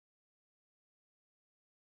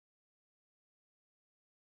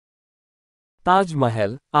Taj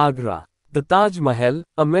Mahal, Agra. The Taj Mahal,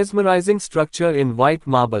 a mesmerizing structure in white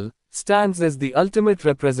marble, stands as the ultimate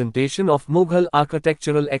representation of Mughal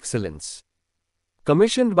architectural excellence.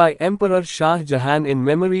 Commissioned by Emperor Shah Jahan in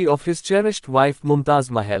memory of his cherished wife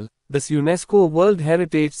Mumtaz Mahal, this UNESCO World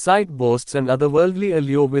Heritage Site boasts an otherworldly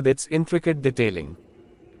allure with its intricate detailing.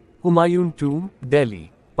 Humayun Tomb,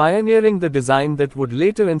 Delhi. Pioneering the design that would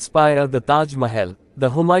later inspire the Taj Mahal, the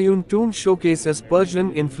Humayun Tomb showcases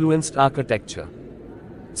Persian-influenced architecture.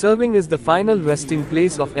 Serving as the final resting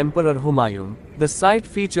place of Emperor Humayun, the site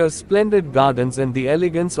features splendid gardens and the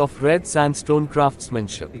elegance of red sandstone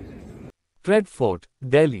craftsmanship. Red Fort,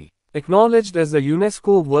 Delhi. Acknowledged as a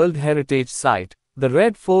UNESCO World Heritage Site, the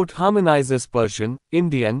Red Fort harmonizes Persian,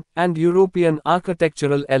 Indian, and European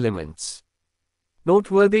architectural elements.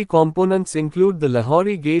 Noteworthy components include the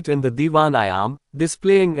Lahori Gate and the Diwan-i-Am,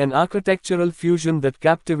 displaying an architectural fusion that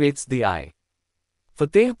captivates the eye.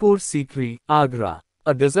 Fatehpur Sikri, Agra.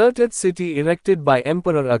 A deserted city erected by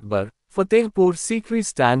Emperor Akbar, Fatehpur Sikri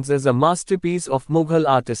stands as a masterpiece of Mughal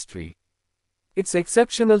artistry. Its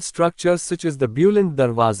exceptional structures such as the Buland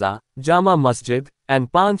Darwaza, Jama Masjid,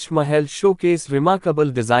 and Panch Mahal showcase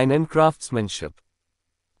remarkable design and craftsmanship.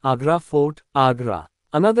 Agra Fort, Agra.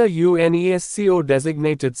 Another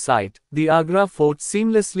UNESCO-designated site, the Agra Fort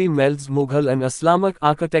seamlessly melds Mughal and Islamic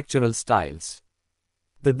architectural styles.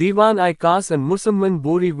 The Diwan-i-Khas and Musamman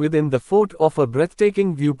Buri within the fort offer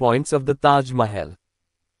breathtaking viewpoints of the Taj Mahal.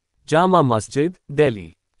 Jama Masjid,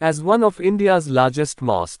 Delhi. As one of India's largest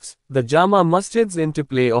mosques, the Jama Masjid's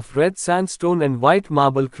interplay of red sandstone and white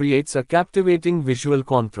marble creates a captivating visual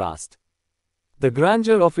contrast. The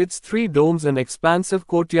grandeur of its three domes and expansive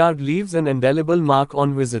courtyard leaves an indelible mark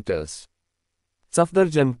on visitors.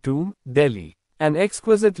 Safdarjung Tomb, Delhi. An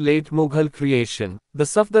exquisite late Mughal creation, the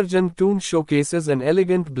Safdarjung Tomb showcases an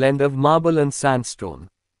elegant blend of marble and sandstone.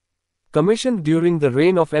 Commissioned during the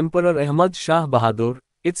reign of Emperor Ahmad Shah Bahadur,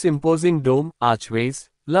 its imposing dome, archways,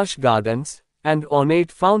 lush gardens, and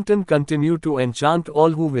ornate fountain continue to enchant all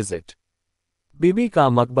who visit. Bibi Ka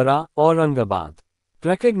Maqbara, Aurangabad.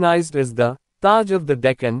 Recognized as the Taj of the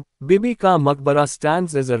Deccan, Bibi Ka Maqbara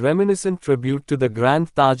stands as a reminiscent tribute to the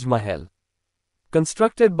Grand Taj Mahal.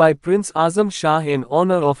 Constructed by Prince Azam Shah in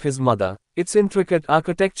honor of his mother, its intricate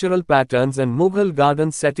architectural patterns and Mughal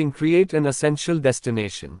garden setting create an essential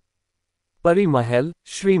destination. Pari Mahal,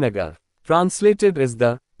 Srinagar. Translated as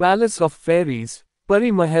the Palace of Fairies,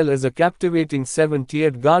 Pari Mahal is a captivating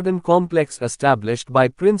 7-tiered garden complex established by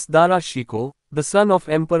Prince Dara Shikoh, the son of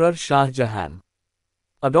Emperor Shah Jahan.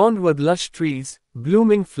 Adorned with lush trees,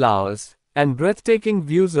 blooming flowers, and breathtaking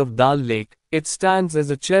views of Dal Lake, it stands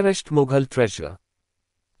as a cherished Mughal treasure.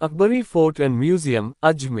 Akbari Fort and Museum,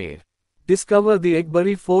 Ajmer. Discover the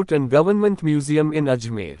Akbari Fort and Government Museum in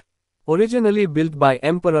Ajmer. Originally built by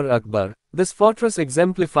Emperor Akbar, this fortress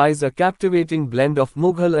exemplifies a captivating blend of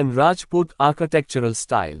Mughal and Rajput architectural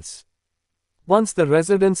styles. Once the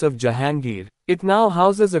residence of Jahangir, it now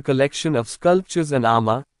houses a collection of sculptures and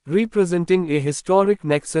armor, representing a historic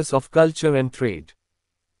nexus of culture and trade.